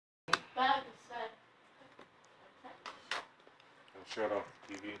Shut off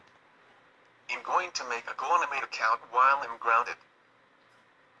TV. I'm going to make a Goanimate account while I'm grounded.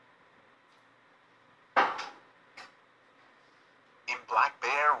 In Black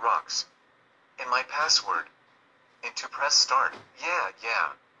Bear Rocks. And my password. And to press start. Yeah.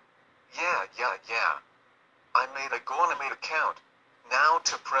 I made a Goanimate account. Now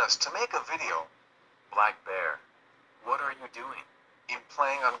to press to make a video. Black Bear, what are you doing? I'm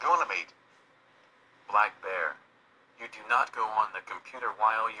playing on Goanimate. Black Bear, you do not go on the computer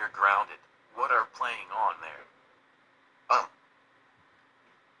while you're grounded. What are playing on there?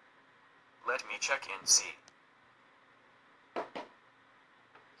 Let me check and see.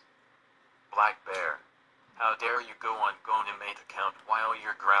 Black Bear, how dare you go on Goanimate account while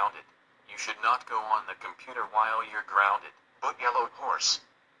you're grounded? You should not go on the computer while you're grounded. But Yellow Horse,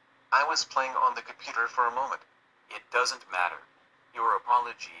 I was playing on the computer for a moment. It doesn't matter. Your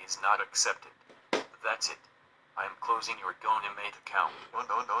apology is not accepted. That's it. I'm closing your Goanimate account.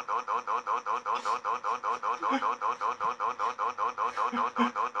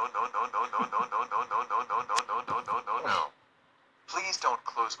 Please don't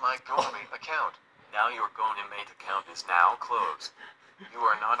close my Goanimate account. Now your Goanimate account is now closed. You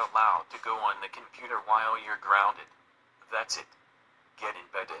are not allowed to go on the computer while you're grounded. That's it. Get in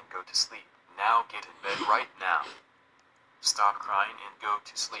bed and go to sleep. Now get in bed right now. Stop crying and go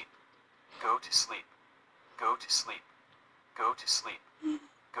to sleep. Go to sleep. Go to sleep. Go to sleep.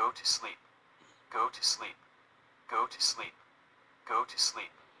 Go to sleep. Go to sleep. Go to sleep. Go to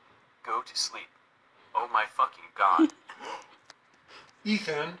sleep. Go to sleep. Oh my fucking god.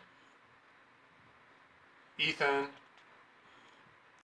 Ethan.